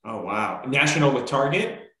 Oh, wow. National with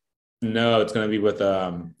Target? No, it's going to be with,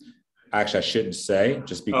 actually I shouldn't say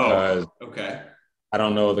just because I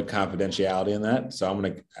don't know the confidentiality in that. So I'm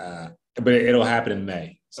going to, but it'll happen in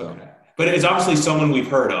May. So. Okay. But it's obviously someone we've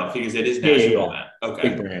heard of because it is national. Yeah. Okay.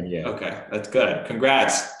 Big brand, yeah. Okay. That's good.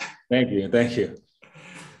 Congrats. Thank you.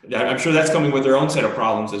 Yeah, I'm sure that's coming with their own set of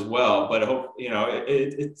problems as well, but I hope,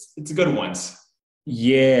 it's good ones.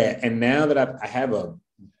 Yeah. And now that I have a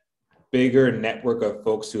bigger network of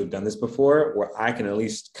folks who have done this before, where I can at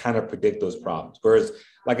least kind of predict those problems. Whereas,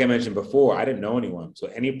 like I mentioned before, I didn't know anyone. So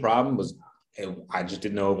any problem I just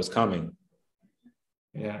didn't know it was coming.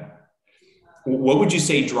 Yeah. What would you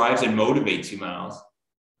say drives and motivates you, Myles?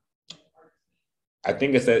 I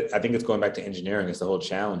think it's going back to engineering. It's the whole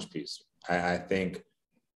challenge piece. I think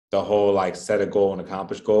the whole like set a goal and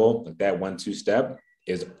accomplish goal, like that 1-2 step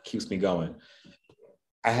keeps me going.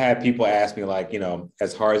 I had people ask me like,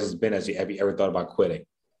 as hard as it's been, have you ever thought about quitting?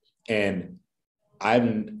 And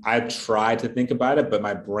I've tried to think about it, but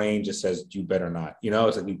my brain just says, you better not,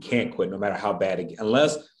 it's like, you can't quit no matter how bad it gets,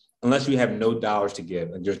 unless you have no dollars to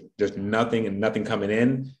give and there's nothing coming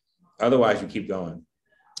in. Otherwise you keep going.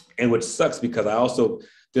 And what sucks because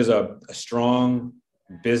there's a strong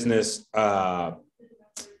business, I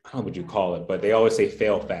don't know what you call it, but they always say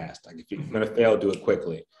fail fast. Like if you're going to fail, do it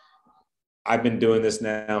quickly. I've been doing this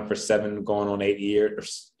now for 7 going on 8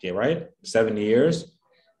 years, yeah, right? 7 years.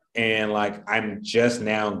 And like, I'm just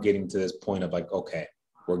now getting to this point of like, okay,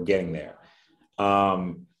 we're getting there.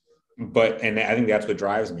 And I think that's what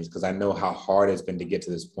drives me is because I know how hard it's been to get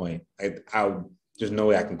to this point. There's no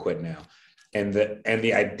way I can quit now. And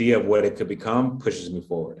the idea of what it could become pushes me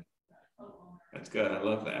forward. That's good. I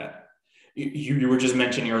love that. You were just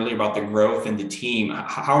mentioning earlier about the growth and the team.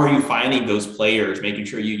 How are you finding those players, making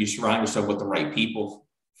sure you surround yourself with the right people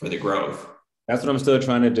for the growth? That's what I'm still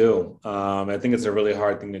trying to do. I think it's a really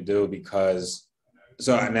hard thing to do because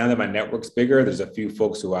now that my network's bigger, there's a few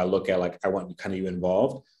folks who I look at like I want kind of you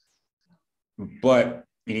involved, but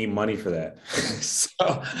you need money for that.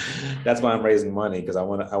 So that's why I'm raising money because I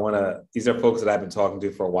want to. These are folks that I've been talking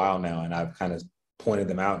to for a while now, and I've kind of pointed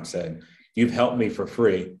them out and said, "You've helped me for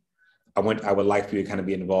free. I would like for you to kind of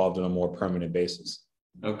be involved on a more permanent basis.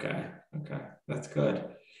 Okay. That's good.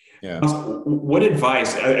 Yeah. What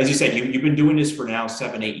advice, as you said, you've been doing this for now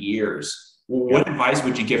 7-8 years. What advice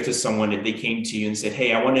would you give to someone if they came to you and said,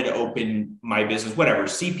 hey, I wanted to open my business, whatever,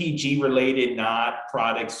 CPG related, not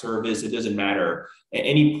product, service, it doesn't matter.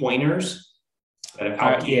 Any pointers that have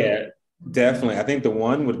helped you? Yeah, definitely. I think the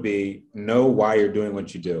one would be know why you're doing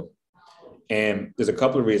what you do. And there's a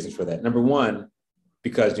couple of reasons for that. Number one,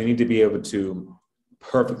 because you need to be able to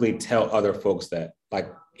perfectly tell other folks that,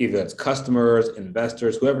 like either it's customers,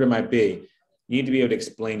 investors, whoever it might be, you need to be able to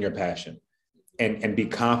explain your passion and be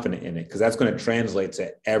confident in it, because that's going to translate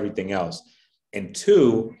to everything else. And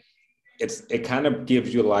two, it kind of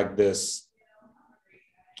gives you like this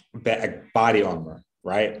body armor,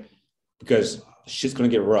 right? Because shit's going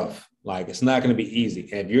to get rough. Like it's not going to be easy.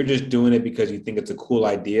 And if you're just doing it because you think it's a cool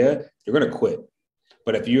idea, you're going to quit.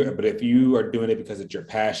 But if you are doing it because it's your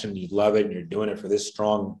passion, you love it, and you're doing it for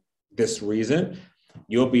this reason,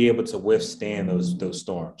 you'll be able to withstand those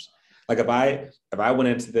storms. Like if I went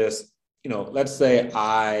into this, let's say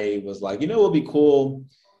I was like, it would be cool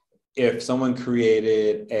if someone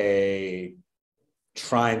created a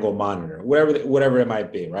triangle monitor, whatever it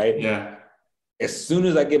might be, right? Yeah. As soon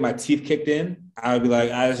as I get my teeth kicked in, I would be like,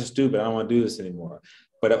 this is stupid. I don't want to do this anymore.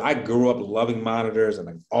 But if I grew up loving monitors and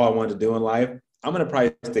like all I wanted to do in life, I'm going to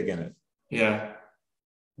probably stick in it. Yeah,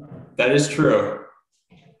 that is true.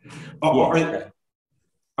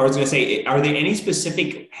 I was going to say, are there any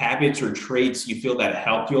specific habits or traits you feel that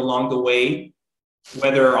helped you along the way,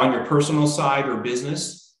 whether on your personal side or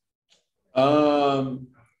business? You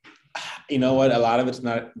know what? A lot of it's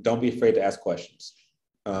don't be afraid to ask questions.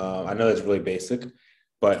 I know that's really basic,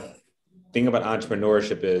 but the thing about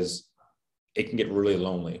entrepreneurship is it can get really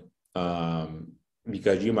lonely.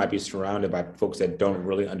 Because you might be surrounded by folks that don't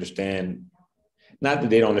really understand, not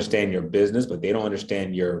that they don't understand your business, but they don't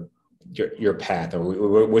understand your path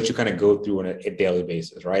or what you kind of go through on a daily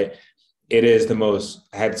basis, right? I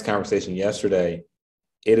had this conversation yesterday.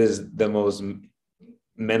 It is the most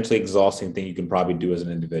mentally exhausting thing you can probably do as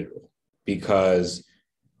an individual, because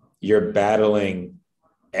you're battling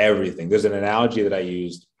everything. There's an analogy that I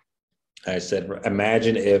used. I said,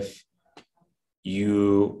 imagine if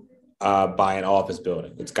you buy an office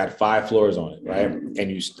building. It's got 5 floors on it, right?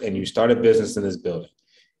 And you start a business in this building.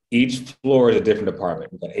 Each floor is a different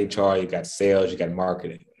department. You got HR, you got sales, you got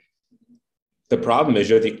marketing. The problem is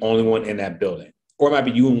you're the only one in that building, or it might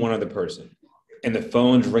be you and one other person, and the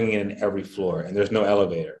phone's ringing in every floor, and there's no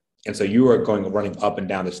elevator. And so you are running up and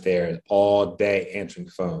down the stairs all day answering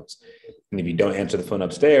phones. And if you don't answer the phone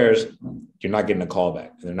upstairs, you're not getting a call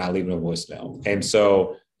back, and they're not leaving a voicemail. And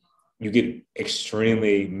so you get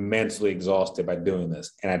extremely mentally exhausted by doing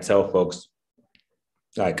this. And I tell folks,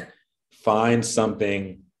 like, find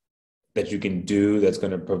something that you can do that's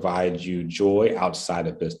going to provide you joy outside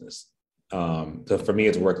of business. So for me,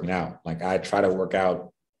 it's working out. Like I try to work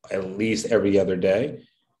out at least every other day,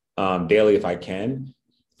 daily if I can.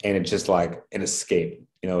 And it's just like an escape.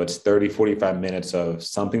 It's 30, 45 minutes of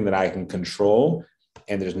something that I can control,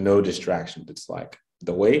 and there's no distraction. It's like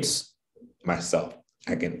the weights, myself.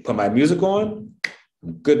 I can put my music on,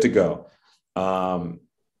 I'm good to go. And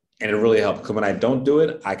it really helps, because when I don't do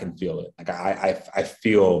it, I can feel it. Like I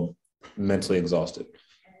feel mentally exhausted.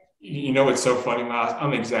 It's so funny, Myles.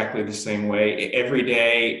 I'm exactly the same way. Every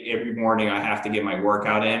day, every morning, I have to get my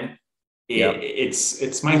workout in.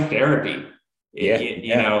 It's my therapy.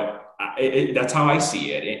 That's how I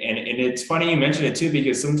see it. And it's funny you mentioned it too,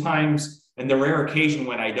 because sometimes, and the rare occasion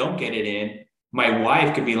when I don't get it in, my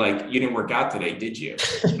wife could be like, you didn't work out today, did you?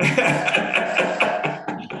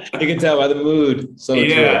 You can tell by the mood. So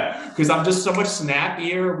yeah, because I'm just so much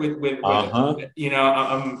snappier with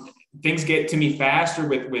things get to me faster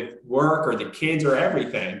with work or the kids or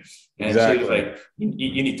everything. And exactly. She's like,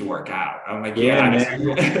 you need to work out. I'm like,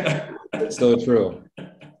 It's so true.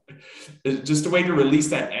 It's just a way to release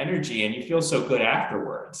that energy, and you feel so good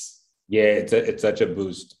afterwards. Yeah, it's such a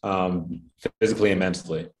boost, physically and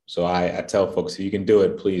mentally. So I tell folks, if you can do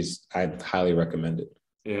it, please, I highly recommend it.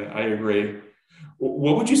 Yeah, I agree.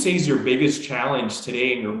 What would you say is your biggest challenge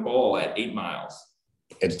today in your role at 8 Miles?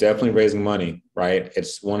 It's definitely raising money, right?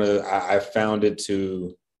 It's I found it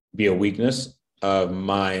to be a weakness of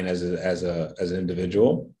mine as an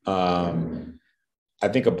individual. I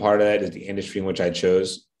think a part of that is the industry in which I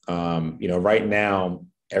chose. Right now,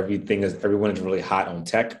 everyone is really hot on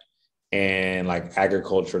tech and like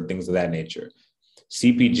agriculture, things of that nature.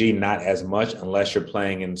 CPG, not as much, unless you're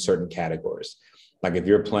playing in certain categories. Like if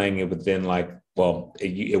you're playing it within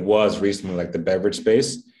it was recently like the beverage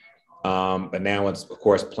space. But now it's, of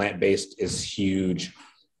course, plant-based is huge.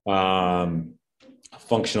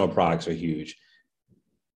 Functional products are huge.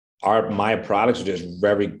 My products are just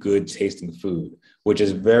very good tasting food, which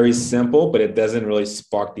is very simple, but it doesn't really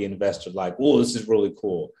spark the investor like, oh, this is really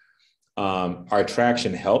cool. Our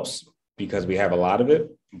attraction helps because we have a lot of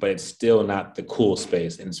it, but it's still not the cool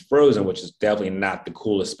space. And it's frozen, which is definitely not the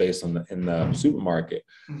coolest space in the supermarket.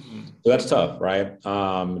 Mm-hmm. So that's tough, right?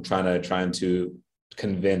 Trying to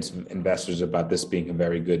convince investors about this being a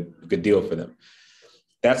very good deal for them.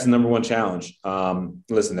 That's the number one challenge.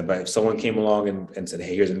 Listen, if someone came along and said,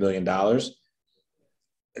 hey, here's $1 million,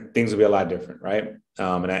 things would be a lot different, right?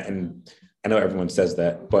 And I know everyone says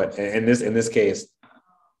that, but in this case,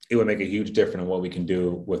 it would make a huge difference in what we can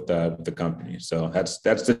do with the company. So that's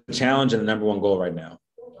the challenge and the number one goal right now.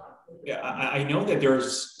 Yeah, I know that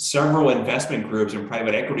there's several investment groups and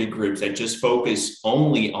private equity groups that just focus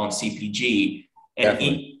only on CPG. And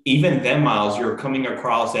even then, Myles, you're coming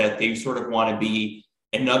across that they sort of want to be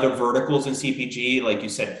in other verticals in CPG, like you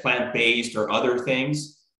said, plant-based or other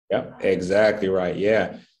things. Yep, exactly right.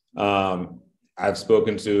 Yeah. I've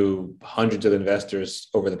spoken to hundreds of investors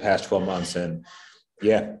over the past 12 months. And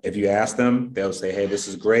yeah, if you ask them, they'll say, hey, this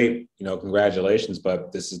is great. Congratulations,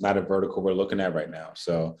 but this is not a vertical we're looking at right now.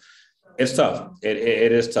 So it's tough. It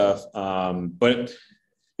is tough. But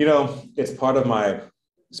it's part of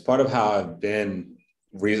how I've been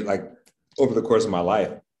like over the course of my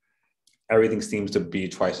life. Everything seems to be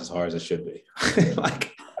twice as hard as it should be.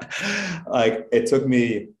 like it took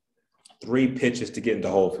me 3 pitches to get into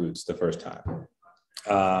Whole Foods the first time.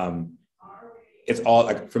 It's all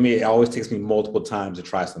like, for me, it always takes me multiple times to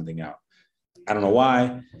try something out. I don't know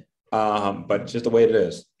why, but just the way it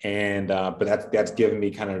is. And, but that's given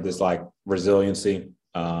me kind of this like resiliency.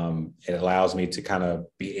 It allows me to kind of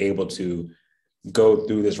be able to go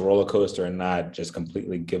through this roller coaster and not just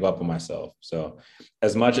completely give up on myself. So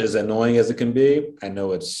as much as annoying as it can be, I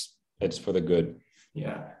know it's for the good.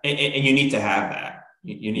 Yeah. And you need to have that.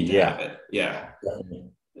 You need to have it. Yeah. Definitely.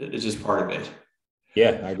 It's just part of it.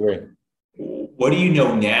 Yeah, I agree. What do you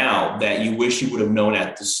know now that you wish you would have known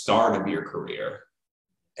at the start of your career?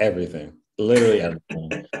 Everything, literally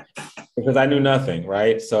everything, because I knew nothing.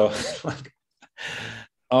 Right. So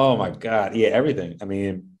oh my God. Yeah. Everything. I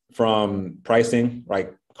mean, from pricing, right?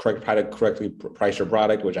 How to correctly price your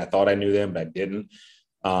product, which I thought I knew them, but I didn't.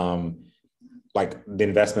 Like the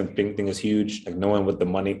investment thing is huge. Like knowing what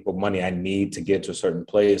money I need to get to a certain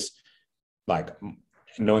place, like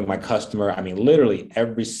knowing my customer. I mean, literally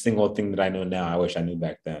every single thing that I know now, I wish I knew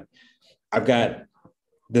back then. I've got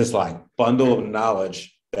this like bundle of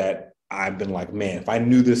knowledge that I've been like, man, if I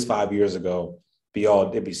knew this 5 years ago,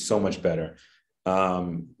 it'd be so much better.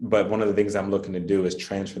 But one of the things I'm looking to do is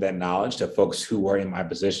transfer that knowledge to folks who were in my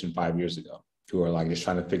position 5 years ago, who are like just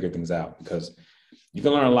trying to figure things out, because you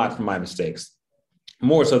can learn a lot from my mistakes,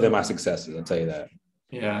 more so than my successes. I'll tell you that.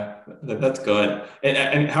 Yeah, that's good.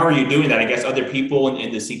 And how are you doing that? I guess other people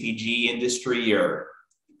in the CPG industry or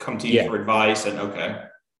come to you for advice and okay.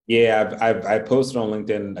 Yeah, I posted on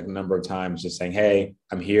LinkedIn like a number of times just saying, hey,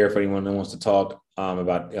 I'm here if anyone who wants to talk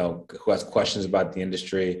about, who has questions about the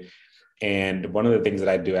industry. And one of the things that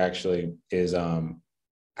I do actually is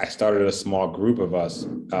I started a small group of us.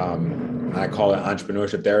 I call it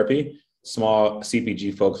entrepreneurship therapy. Small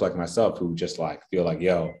CPG folks like myself who just like feel like,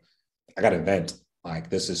 yo, I got to vent.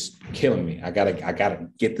 Like this is killing me. I gotta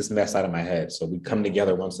get this mess out of my head. So we come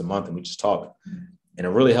together once a month and we just talk, and it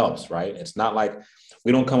really helps, right? It's not like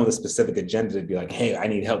we don't come with a specific agenda to be like, hey, I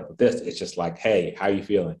need help with this. It's just like, hey, how are you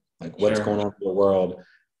feeling? Like what's going on in the world?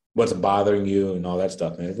 What's bothering you and all that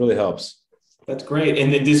stuff. And it really helps. That's great.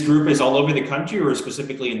 And then this group is all over the country or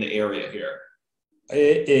specifically in the area here?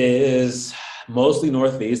 It is mostly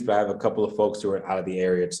Northeast, but I have a couple of folks who are out of the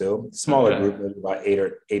area too. Smaller group, maybe about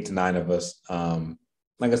eight to nine of us.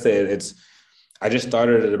 Like I said, I just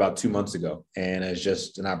started it about 2 months ago, and it's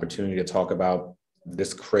just an opportunity to talk about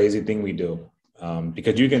this crazy thing we do.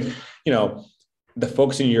 Because you can, the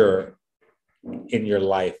folks in your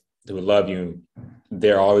life who love you,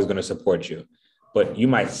 they're always going to support you. But you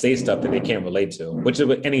might say stuff that they can't relate to, which is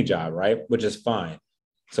with any job, right? Which is fine.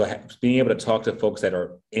 So being able to talk to folks that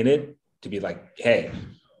are in it, to be like, hey,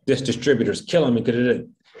 this distributor's killing me, because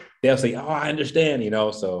they'll say, oh, I understand,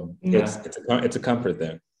 so it's a comfort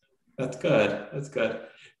there. That's good. That's good.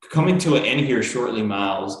 Coming to an end here shortly,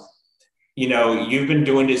 Myles, you've been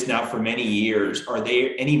doing this now for many years. Are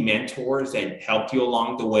there any mentors that helped you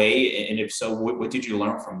along the way? And if so, what did you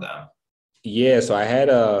learn from them? Yeah, so I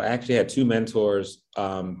actually had 2 mentors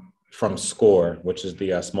from SCORE, which is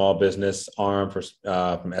the small business arm from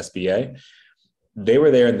SBA. They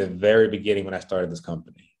were there in the very beginning when I started this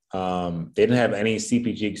company. They didn't have any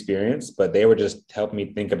CPG experience, but they were just helping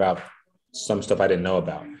me think about some stuff I didn't know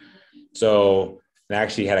about. So I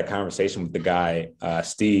actually had a conversation with the guy,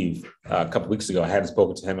 Steve, a couple of weeks ago. I hadn't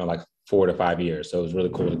spoken to him in like 4 to 5 years. So it was really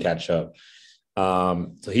cool to catch up.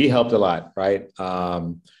 So he helped a lot, right?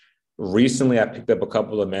 Recently, I picked up a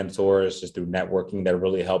couple of mentors just through networking that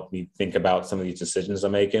really helped me think about some of these decisions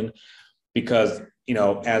I'm making. Because,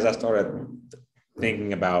 as I started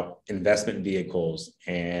thinking about investment vehicles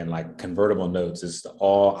and like convertible notes, it's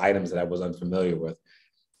all items that I was unfamiliar with.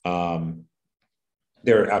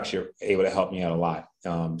 They're actually able to help me out a lot.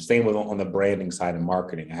 Same with on the branding side and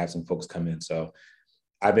marketing. I had some folks come in. So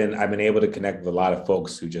I've been able to connect with a lot of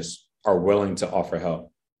folks who just are willing to offer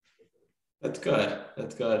help. That's good.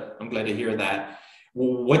 That's good. I'm glad to hear that.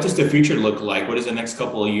 What does the future look like? What does the next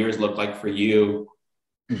couple of years look like for you?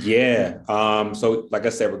 Yeah. So like I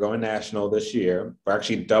said, we're going national this year. We're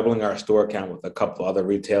actually doubling our store count with a couple other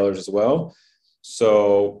retailers as well.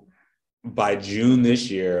 So by June this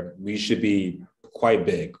year, we should be quite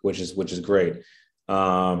big, which is great.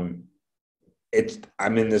 I'm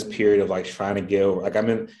in this period of like trying to get over, like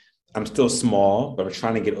I'm still small, but we're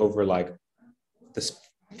trying to get over like this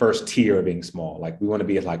first tier of being small. Like we want to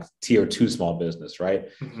be like tier 2 small business, right?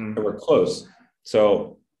 Mm-hmm. And we're close.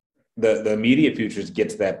 So the immediate future is get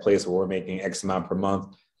to that place where we're making X amount per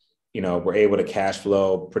month. We're able to cash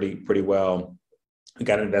flow pretty well. We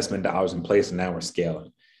got investment dollars in place and now we're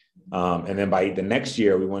scaling. And then by the next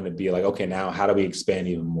year, we want to be like, okay, now how do we expand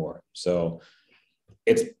even more? So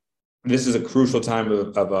this is a crucial time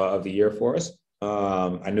of the year for us.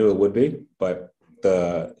 I knew it would be, but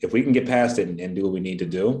if we can get past it and do what we need to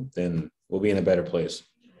do, then we'll be in a better place.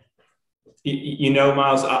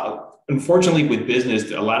 Myles, unfortunately with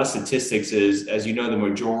business, a lot of statistics is, as you know, the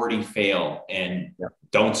majority fail and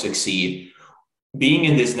don't succeed. Being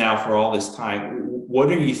in this now for all this time, what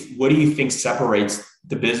do you think separates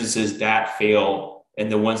the businesses that fail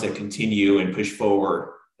and the ones that continue and push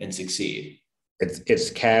forward and succeed? It's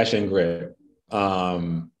cash and grit.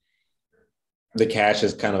 The cash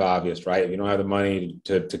is kind of obvious, right? If you don't have the money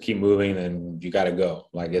to keep moving, then you got to go.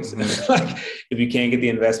 Like it's like if you can't get the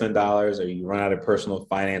investment dollars or you run out of personal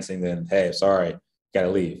financing, then hey, sorry, got to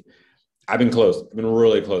leave. I've been close. I've been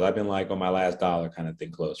really close. I've been like on my last dollar kind of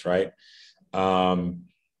thing close, right? And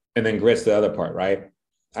then grit's the other part, right?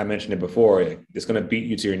 I mentioned it before. It's going to beat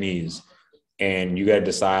you to your knees, and you got to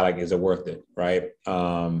decide like, is it worth it, right?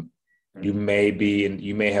 You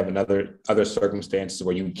may have other circumstances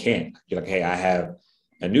where you can't. You're like, hey, I have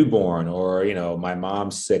a newborn, or my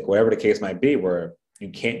mom's sick, whatever the case might be, where you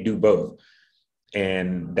can't do both.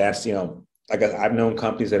 And that's like I've known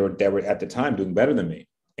companies that were at the time doing better than me,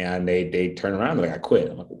 and they turn around, they're like, I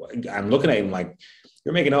quit. I'm looking at them like,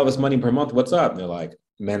 you're making all this money per month. What's up? And they're like,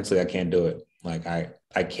 mentally, I can't do it. Like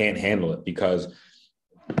I can't handle it because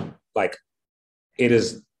like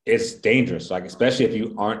it's dangerous. Like especially if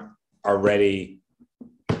you aren't already,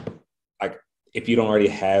 like if you don't already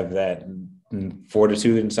have that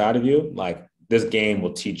fortitude inside of you, like this game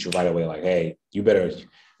will teach you right away, like, hey, you better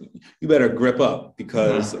grip up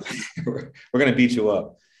because we're going to beat you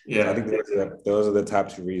up. Yeah. So I think those are the top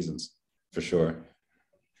 2 reasons for sure.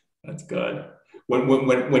 That's good.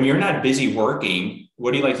 When you're not busy working,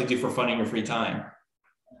 what do you like to do for fun in your free time?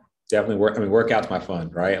 Definitely workout's my fun,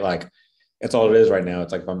 right? Like that's all it is right now.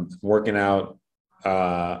 It's like if I'm working out,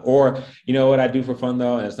 or what I do for fun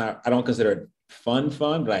though, and I don't consider it fun,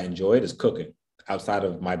 but I enjoy it, is cooking outside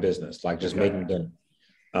of my business, like just making dinner.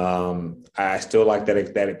 I still like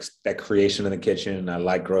that creation in the kitchen. I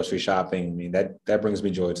like grocery shopping. I mean, that brings me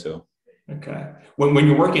joy too. Okay. When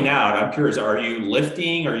you're working out, I'm curious, are you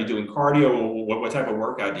lifting? Are you doing cardio? What type of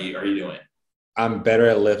workout are you doing? I'm better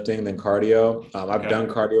at lifting than cardio. I've done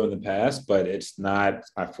cardio in the past, but it's not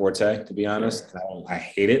my forte, to be honest. I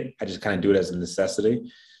hate it. I just kind of do it as a necessity.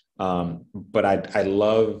 But I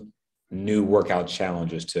love new workout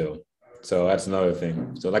challenges too. So that's another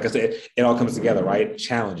thing. So like I said, it all comes together, right?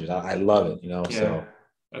 Challenges. I love it, so,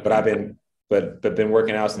 okay. But I've been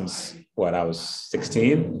working out since I was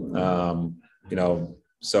 16,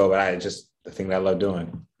 so the thing that I love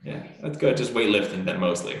doing. Yeah, that's good. Just weightlifting then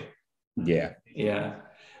mostly. Yeah. Yeah.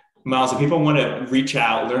 Myles, if people want to reach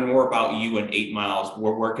out, learn more about you and 8 Miles,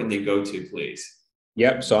 where can they go to, please?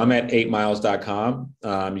 Yep. So I'm at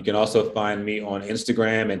 8miles.com. You can also find me on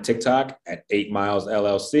Instagram and TikTok at 8 Miles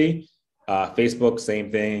LLC. Facebook, same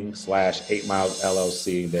thing, /8 Miles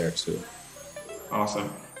LLC there too. Awesome.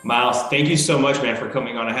 Myles, thank you so much, man, for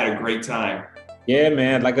coming on. I had a great time. Yeah,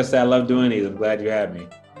 man. Like I said, I love doing these. I'm glad you had me.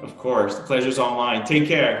 Of course. The pleasure's all mine. Take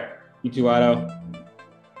care. You too, Otto.